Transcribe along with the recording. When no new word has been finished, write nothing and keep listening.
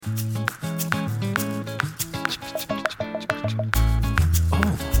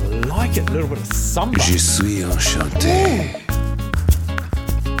like it. A little bit of samba. Je suis enchanté.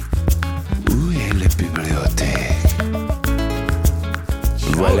 Où est la bibliothèque?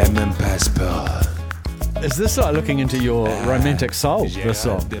 Voilà mon passeport. Is this like looking into your romantic soul, this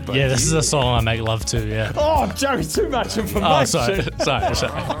song? Yeah, this is a song I make love to, yeah. Oh, Joey, too much information. Oh, sorry. Joey,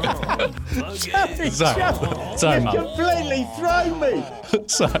 Sorry, you've Mum. completely thrown me.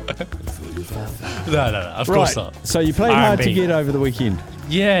 Sorry. No, of course not. So you played hard to R&B. get over the weekend.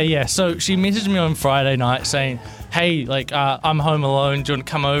 Yeah. So she messaged me on Friday night saying, hey, I'm home alone. Do you want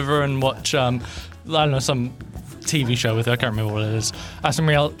to come over and watch, I don't know, some TV show with her? I can't remember what it is. Some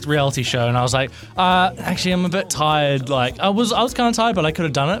reality show. And I was like, actually, I'm a bit tired. Like, I was kind of tired, but I could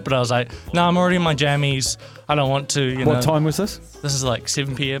have done it. But I was like, no, I'm already in my jammies. I don't want to, you know. What time was this? This is like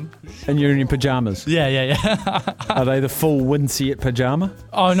 7 p.m. And you're in your pajamas. Yeah. Are they the full windset pajama?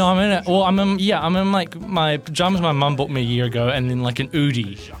 Oh, no, I'm in it. Well, I'm in like my pajamas my mum bought me a year ago and then like an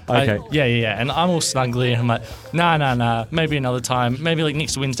Oodie. Okay. Yeah. And I'm all snuggly and I'm like, nah. Maybe another time. Maybe like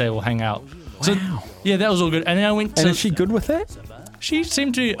next Wednesday we'll hang out. So, yeah, that was all good. And then I went to... And is she good with that? She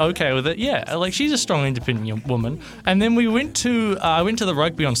seemed to be okay with it, yeah. Like, she's a strong, independent woman. And then we went to... I went to the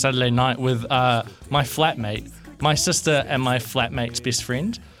rugby on Saturday night with my flatmate, my sister and my flatmate's best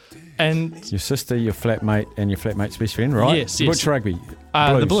friend. And... Your sister, your flatmate, and your flatmate's best friend, right? Yes. Which rugby?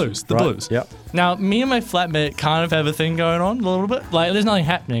 The Blues. The right? Blues. Yep. Now, me and my flatmate kind of have a thing going on a little bit. Like, there's nothing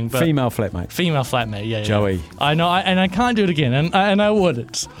happening, but... Female flatmate. Female flatmate, yeah. Joey. I know, and I can't do it again, and I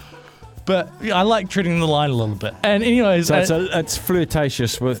wouldn't. But I like treading the line a little bit. And anyways... So it's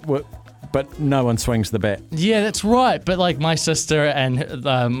flirtatious with, but no one swings the bat. Yeah, that's right. But like my sister and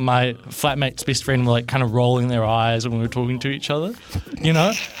my flatmate's best friend were like kind of rolling their eyes when we were talking to each other, you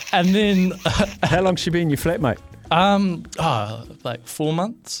know? And then... How long's she been your flatmate? Like 4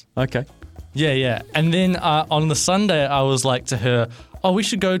 months. Okay. Yeah. And then on the Sunday, I was like to her, oh, we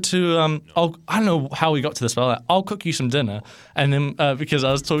should go to, I don't know how we got to this, but I'll cook you some dinner. And then, because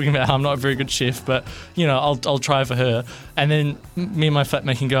I was talking about how I'm not a very good chef, but, you know, I'll try for her. And then me and my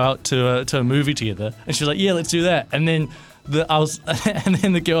flatmate can go out to a movie together. And she was like, yeah, let's do that. And then and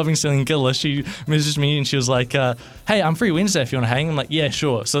then the girl I've been selling Gilla, she messaged me and she was like, hey, I'm free Wednesday if you want to hang. I'm like, yeah,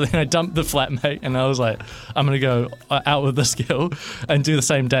 sure. So then I dumped the flatmate and I was like, I'm going to go out with this girl and do the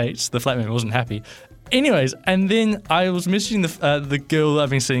same dates. The flatmate wasn't happy. Anyways, and then I was messaging the girl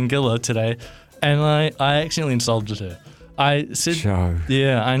I've been seeing Gilla today, and I accidentally insulted her. I said, Joe.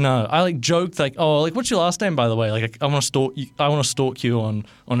 Yeah, I know. I like joked like, oh, like what's your last name by the way? Like I want to stalk you. I want to stalk you on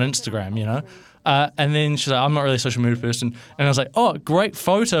Instagram, you know. And then she's like, I'm not really a social media person, and I was like, oh, great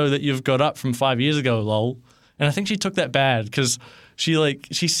photo that you've got up from 5 years ago, lol. And I think she took that bad because she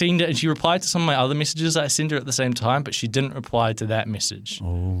seen it and she replied to some of my other messages that I sent her at the same time, but she didn't reply to that message.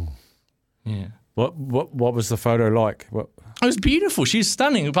 Oh. Yeah. What was the photo like? It was beautiful. She's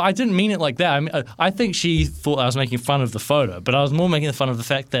stunning, but I didn't mean it like that. I mean, I think she thought I was making fun of the photo, but I was more making fun of the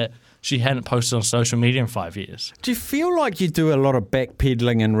fact that she hadn't posted on social media in 5 years. Do you feel like you do a lot of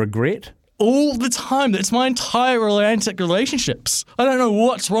backpedaling and regret? All the time. That's my entire romantic relationships. I don't know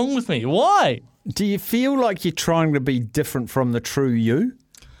what's wrong with me. Why? Do you feel like you're trying to be different from the true you?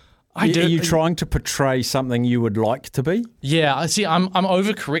 I do. Are you trying to portray something you would like to be? Yeah, I see. I'm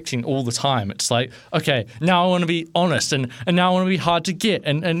overcorrecting all the time. It's like, okay, now I want to be honest, and now I want to be hard to get,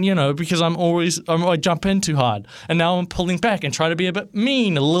 and you know, because I jump in too hard, and now I'm pulling back and try to be a bit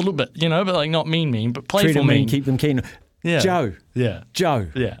mean, a little bit, you know, but like not mean, but playful Treat them mean. keep them keen. Yeah. Joe. Yeah. Joe.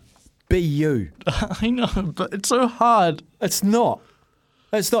 Yeah. Be you. I know, but it's so hard. It's not.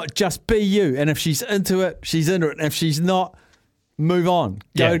 It's not just be you. And if she's into it, she's into it. And if she's not, move on.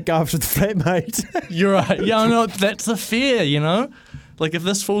 Go after the flatmate. You're right. Yeah, I know. That's the fear, you know? Like, if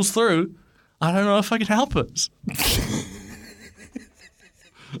this falls through, I don't know if I can help it.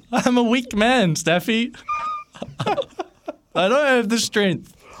 I'm a weak man, Staffy. I don't have the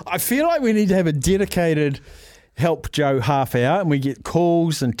strength. I feel like we need to have a dedicated Help Joe half hour, and we get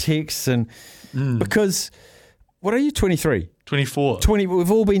calls and texts and because what are you, 23? 24. 20.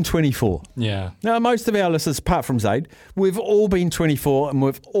 We've all been 24. Yeah. Now, most of our listeners, apart from Zaid, we've all been 24 and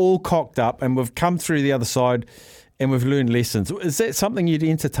we've all cocked up and we've come through the other side and we've learned lessons. Is that something you'd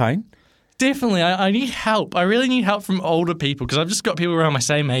entertain? Definitely. I need help. I really need help from older people because I've just got people around my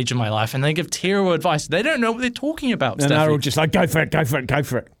same age in my life and they give terrible advice. They don't know what they're talking about, And Staffy. they're all just like, go for it, go for it, go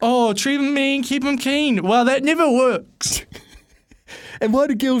for it. Oh, treat them mean, keep them keen. Well, that never works. And why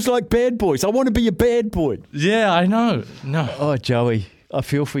do girls like bad boys? I want to be a bad boy. Yeah, I know. No. Oh, Joey, I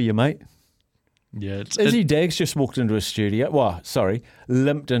feel for you, mate. Yeah. Izzy Daggs just walked into a studio.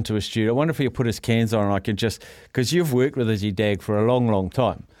 Limped into a studio. I wonder if he'll put his cans on and I can just... Because you've worked with Izzy Dagg for a long, long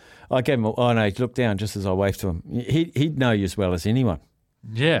time. I gave him... Oh, no, he looked down just as I waved to him. He'd know you as well as anyone.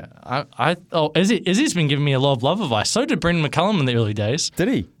 Yeah. Izzy's been giving me a lot of love advice. So did Brendan McCullum in the early days. Did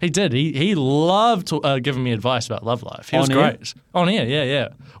he? He did. He loved giving me advice about love life. He was great. On air, yeah.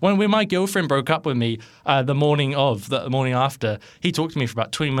 When my girlfriend broke up with me the morning after, he talked to me for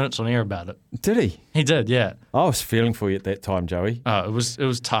about 20 minutes on air about it. Did he? He did, yeah. I was feeling for you at that time, Joey. Oh, it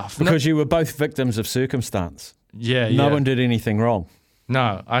was tough. Because you were both victims of circumstance. Yeah. No one did anything wrong.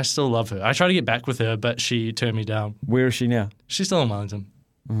 No, I still love her. I tried to get back with her, but she turned me down. Where is she now? She's still in Wellington.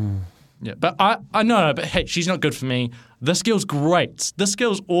 Yeah, but I know, but hey, she's not good for me. This girl's great. This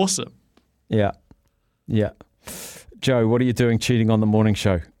girl's awesome. Yeah. Joe, what are you doing cheating on the morning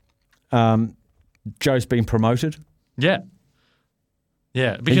show? Joe's been promoted. Yeah,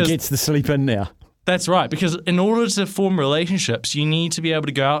 because he gets the sleep in now. That's right, because in order to form relationships, you need to be able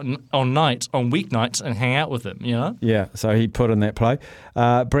to go out on weeknights and hang out with them, you know? Yeah, so he put in that play.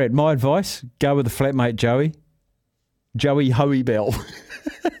 Brett, my advice, go with the flatmate Joey. Joey Hoey Bell.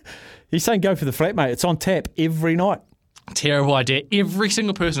 He's saying go for the flatmate. It's on tap every night. Terrible idea. Every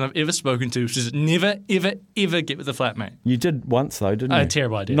single person I've ever spoken to says never, ever, ever get with the flatmate. You did once, though, didn't you?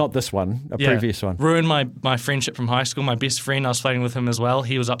 Terrible idea. Not this one, previous one. Ruined my friendship from high school. My best friend, I was playing with him as well.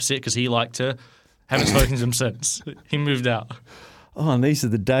 He was upset because he liked her. Haven't spoken to him since. He moved out. Oh, and these are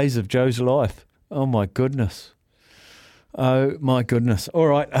the days of Joe's life. Oh, my goodness. Oh, my goodness. All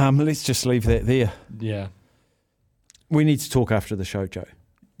right, let's just leave that there. Yeah. We need to talk after the show, Joe.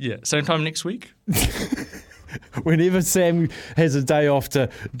 Yeah, same time next week? Whenever Sam has a day off to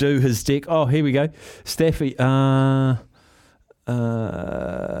do his deck. Oh, here we go. Staffy, I've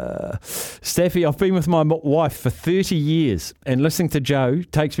been with my wife for 30 years and listening to Joe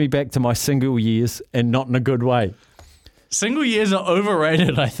takes me back to my single years and not in a good way. Single years are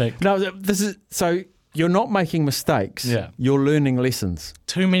overrated, I think. No, this is so you're not making mistakes. Yeah. You're learning lessons.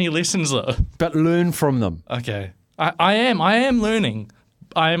 Too many lessons, though. But learn from them. Okay. I am learning.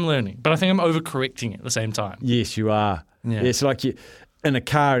 But I think I'm overcorrecting at the same time. Yes, you are. Yeah. It's like you in a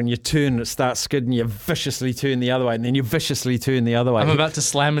car and you turn and it starts skidding, you viciously turn the other way and then you viciously turn the other way. I'm about to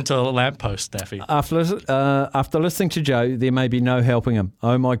slam into a lamppost, Staffy. After listening to Joe, there may be no helping him.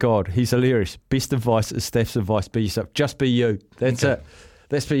 Oh my God, he's hilarious. Best advice is Staff's advice, be yourself. Just be you. That's it.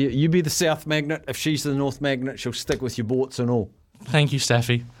 That's for you. You be the South Magnet. If she's the North Magnet, she'll stick with your warts and all. Thank you,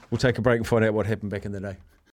 Staffy. We'll take a break and find out what happened back in the day.